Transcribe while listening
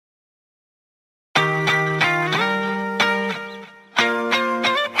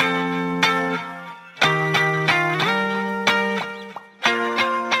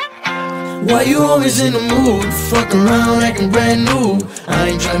Why you always in the mood? Fuck around acting brand new. I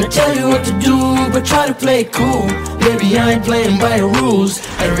ain't tryna tell you what to do, but try to play it cool. Baby, I ain't playing by your rules.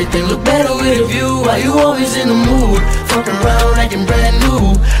 Everything look better with a view. Why you always in the mood? Fuck around acting brand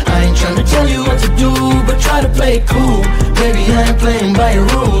new. I ain't tryna tell you what to do, but try to play it cool. Baby, I ain't playing by your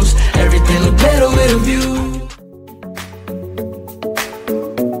rules. Everything look better with a view.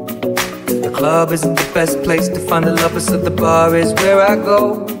 The club isn't the best place to find the lovers, so the bar is where I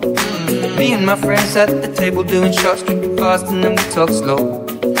go. Me and my friends at the table doing shots, drinking fast and then we talk slow.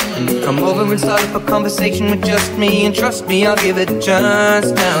 Come over and start up a conversation with just me, and trust me, I'll give it a chance.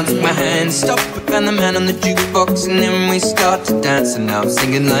 Now take my hand, stop it, and the man on the jukebox, and then we start to dance. And now I'm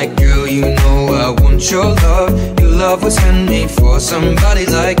singing like, girl, you know I want your love. Your love was handmade for somebody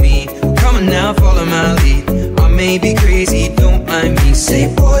like me. Come on now, follow my lead. I may be crazy, don't mind me.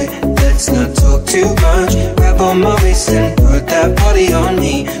 Say, boy, let's not talk too much. Grab on my waist and put that body on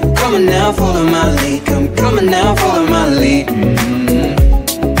me. Come on now, follow my lead. Come on now, follow my lead.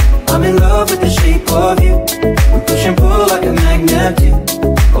 I'm in love with the shape of you. We push and pull like a magnet do.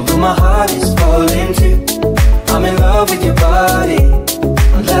 Although my heart is falling too. I'm in love with your body.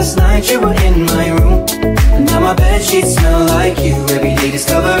 Last night you were in my room, and now my bedsheets smell like you. Every day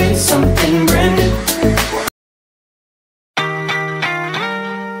discovering something brand new.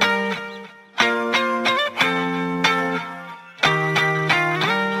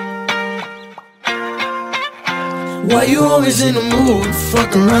 Why you always in the mood?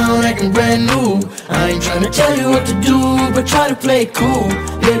 Fuck around acting brand new. I ain't tryna tell you what to do, but try to play it cool.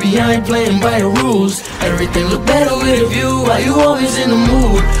 Baby, I ain't playing by your rules. Everything look better with a view. Why you always in the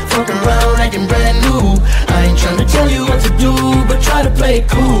mood? Fuck around acting brand new. I ain't tryna tell you what to do, but try to play it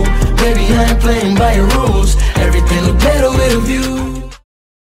cool. Baby, I ain't playing by your rules. Everything look better with a view.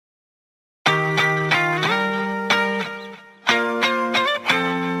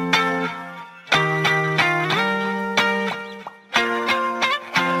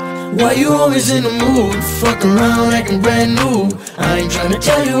 Why you always in the mood? Fuck around acting brand new. I ain't tryna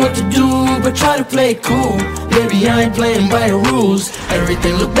tell you what to do, but try to play it cool. Baby, I ain't playing by your rules.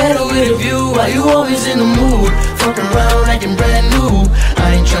 Everything look better with a view. Why you always in the mood? Fuck around acting brand new.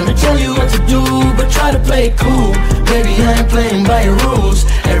 I ain't tryna tell you what to do, but try to play it cool. Baby, I ain't playing by your rules.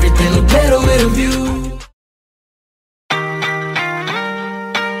 Everything look better with a view.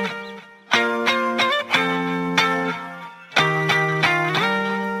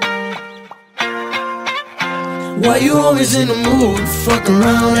 Why you always in the mood? Fuck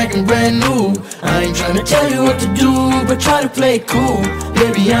around acting brand new. I ain't tryna tell you what to do, but try to play it cool.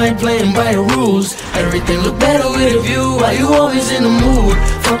 Baby, I ain't playing by your rules. Everything look better with a view. Why you always in the mood?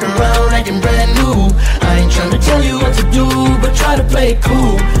 Fuck around acting brand new. I ain't tryna tell you what to do, but try to play it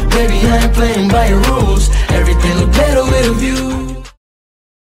cool. Baby, I ain't playing by your rules. Everything look better with a view.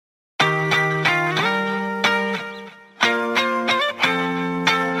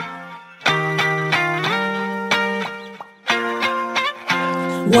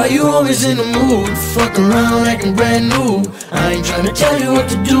 Why you always in the mood? Fuck around acting brand new. I ain't tryna tell you what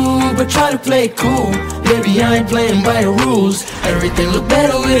to do, but try to play it cool. Baby, I ain't playing by your rules. Everything look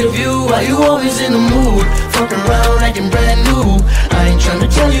better with a view. Why you always in the mood? Fuck around acting brand new. I ain't tryna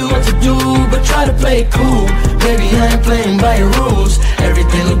tell you what to do, but try to play it cool. Baby, I ain't playing by your rules.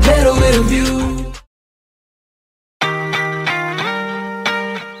 Everything look better with a view.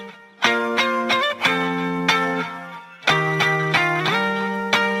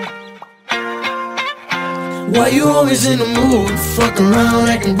 Why you always in the mood? Fuck around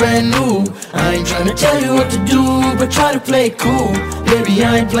acting brand new. I ain't tryna tell you what to do, but try to play it cool. Baby,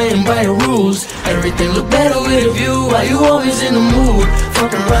 I ain't playing by your rules. Everything look better with a view. Why you always in the mood?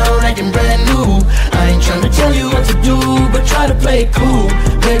 Fuck around acting brand new. I ain't tryna tell you what to do, but try to play it cool.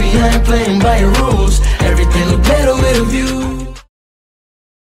 Baby, I ain't playing by your rules. Everything look better with a view.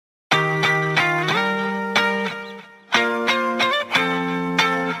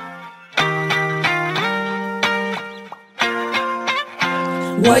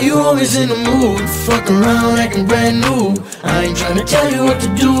 Why you always in the mood? Fuck around acting brand new. I ain't tryna tell you what to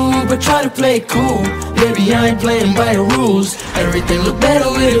do, but try to play it cool. Baby, I ain't playing by your rules. Everything look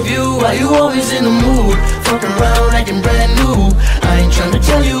better with a view. Why you always in the mood? Fuck around acting brand new. I ain't tryna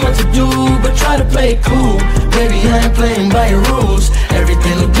tell you what to do, but try to play it cool. Baby, I ain't playing by your rules.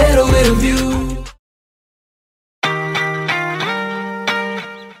 Everything look better with a view.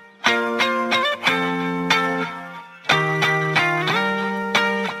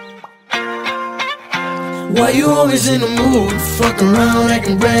 Why you always in the mood? Fuck around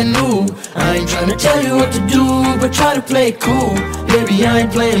acting brand new. I ain't tryna tell you what to do, but try to play it cool. Baby, I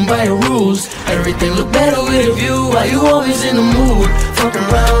ain't playing by your rules. Everything look better with a view. Why you always in the mood? Fuck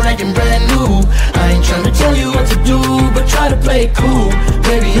around acting brand new. I ain't tryna tell you what to do, but try to play it cool.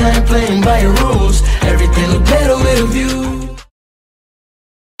 Baby, I ain't playing by your rules. Everything look better with a view.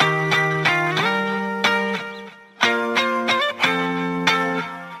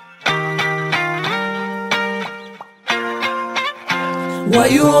 Why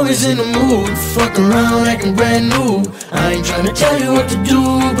you always in the mood? Fuck around acting brand new. I ain't tryna tell you what to do,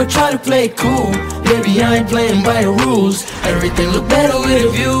 but try to play it cool. Baby, I ain't playing by your rules. Everything look better with a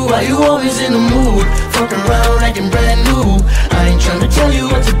view. Why you always in the mood? Fuck around acting brand new. I ain't tryna tell you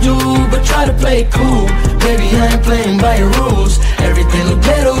what to do, but try to play it cool. Baby, I ain't playing by your rules. Everything look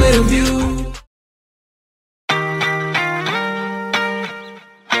better with a view.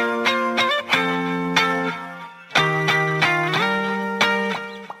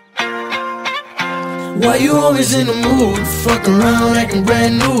 Why you always in the mood? Fuck around acting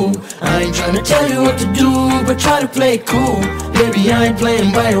brand new. I ain't tryna tell you what to do, but try to play it cool. Baby, I ain't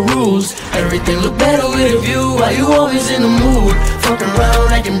playing by your rules. Everything look better with a view. Why you always in the mood? Fuck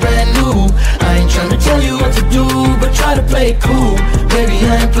around acting brand new. I ain't tryna tell you what to do, but try to play it cool. Baby,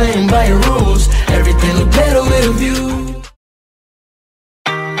 I ain't playing by your rules. Everything look better with a view.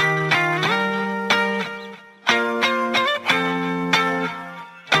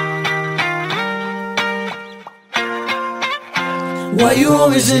 Why you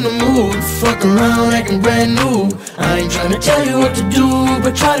always in the mood? Fuck around acting brand new. I ain't tryna tell you what to do,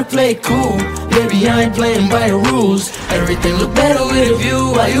 but try to play it cool. Baby, I ain't playing by your rules. Everything look better with a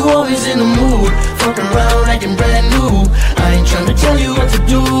view. Why you always in the mood? Fuck around acting brand new. I ain't tryna tell you what to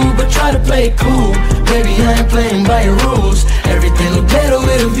do, but try to play it cool. Baby, I ain't playing by your rules. Everything look better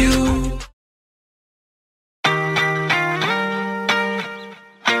with a view.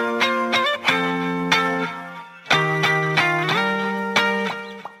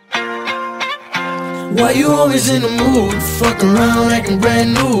 Why you always in the mood? Fuck around acting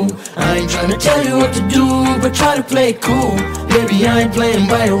brand new. I ain't tryna tell you what to do, but try to play it cool. Baby, I ain't playing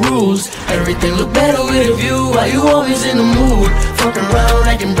by your rules. Everything look better with a view. Why you always in the mood? Fuck around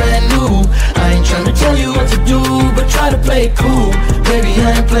acting brand new. I ain't tryna tell you what to do, but try to play it cool. Baby,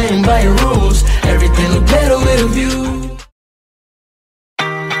 I ain't playing by your rules. Everything look better with a view.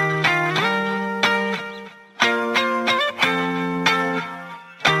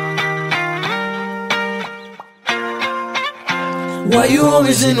 Why you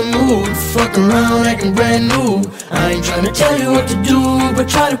always in the mood? Fuck around acting brand new. I ain't tryna tell you what to do, but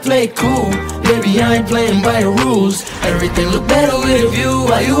try to play it cool. Baby, I ain't playing by your rules. Everything look better with a view.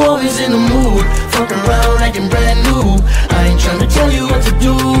 Why you always in the mood? Fuck around acting brand new. I ain't tryna tell you what to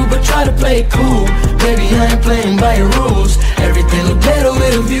do, but try to play it cool. Baby, I ain't playing by your rules. Everything look better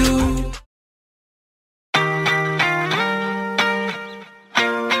with a view.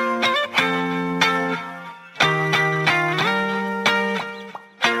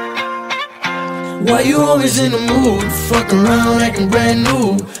 Why you always in the mood? Fuck around acting brand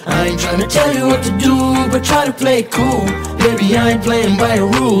new. I ain't tryna tell you what to do, but try to play it cool. Baby, I ain't playing by your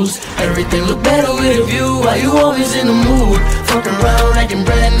rules. Everything look better with a view. Why you always in the mood? Fuck around acting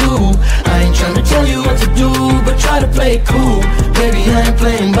brand new. I ain't tryna tell you what to do, but try to play it cool. Baby, I ain't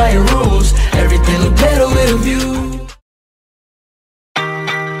playing by your rules. Everything look better with a view.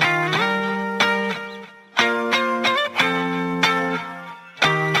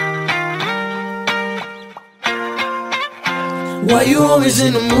 Why you always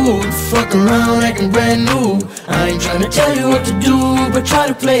in the mood? Fuck around acting brand new. I ain't tryna tell you what to do, but try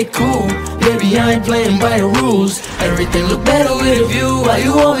to play it cool. Baby, I ain't playing by your rules. Everything look better with a view. Why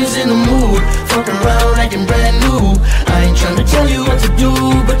you always in the mood? Fuck around acting brand new. I ain't tryna tell you what to do,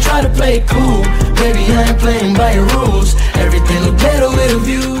 but try to play it cool. Baby, I ain't playing by your rules. Everything look better with a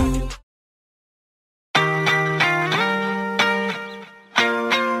view.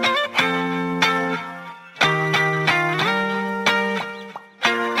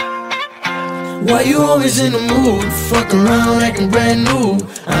 Why you always in the mood? Fuck around acting brand new.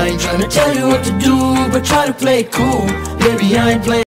 I ain't tryna tell you what to do, but try to play it cool. Baby, I ain't playing